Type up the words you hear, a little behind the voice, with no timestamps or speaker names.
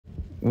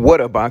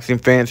What up, boxing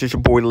fans? It's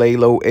your boy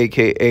Lalo,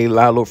 aka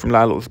Lalo from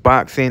Lalo's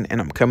Boxing,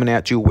 and I'm coming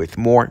at you with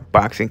more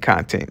boxing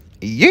content.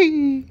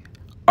 Yay!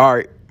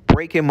 Alright,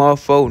 breaking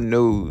motherfucker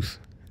news.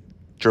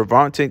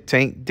 Gervonta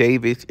Tank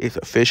Davis is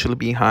officially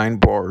behind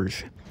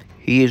bars.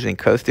 He is in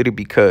custody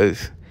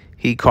because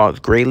he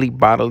caused greatly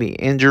bodily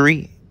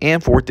injury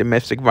and for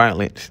domestic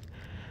violence.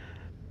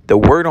 The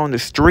word on the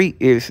street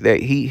is that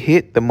he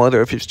hit the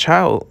mother of his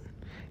child,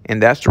 and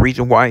that's the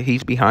reason why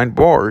he's behind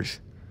bars.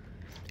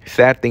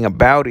 Sad thing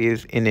about it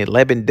is, in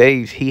 11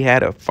 days, he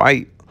had a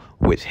fight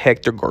with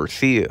Hector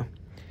Garcia.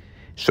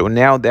 So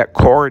now that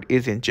card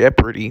is in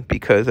jeopardy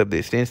because of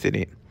this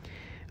incident.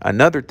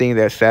 Another thing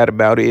that's sad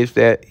about it is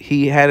that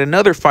he had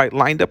another fight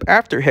lined up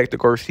after Hector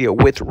Garcia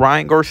with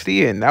Ryan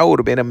Garcia, and that would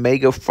have been a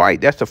mega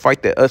fight. That's the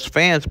fight that us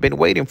fans been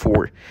waiting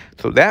for.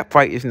 So that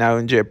fight is now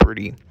in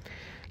jeopardy.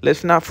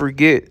 Let's not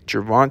forget,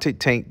 Gervonta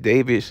Tank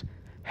Davis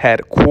had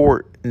a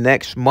court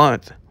next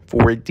month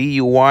for a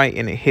DUI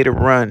and a hit and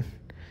run.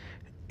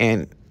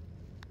 And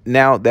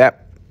now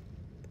that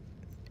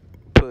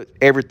put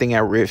everything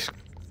at risk.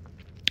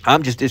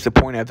 I'm just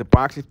disappointed as a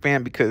boxing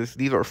fan because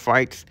these are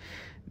fights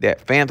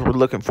that fans were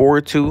looking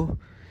forward to,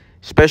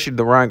 especially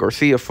the Ryan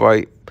Garcia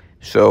fight.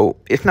 So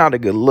it's not a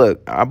good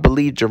look. I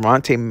believe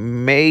Gervonta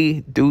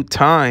may do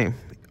time.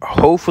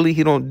 Hopefully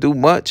he don't do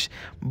much.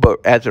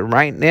 But as of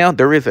right now,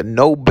 there is a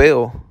no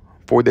bail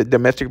for the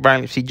domestic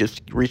violence he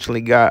just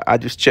recently got. I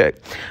just checked.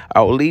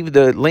 I'll leave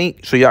the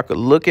link so y'all could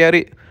look at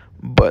it.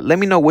 But let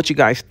me know what you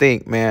guys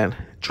think, man.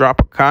 Drop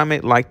a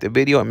comment, like the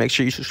video, and make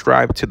sure you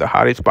subscribe to the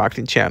hottest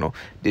boxing channel.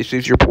 This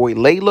is your boy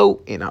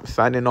Lalo, and I'm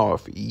signing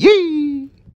off. Yeah.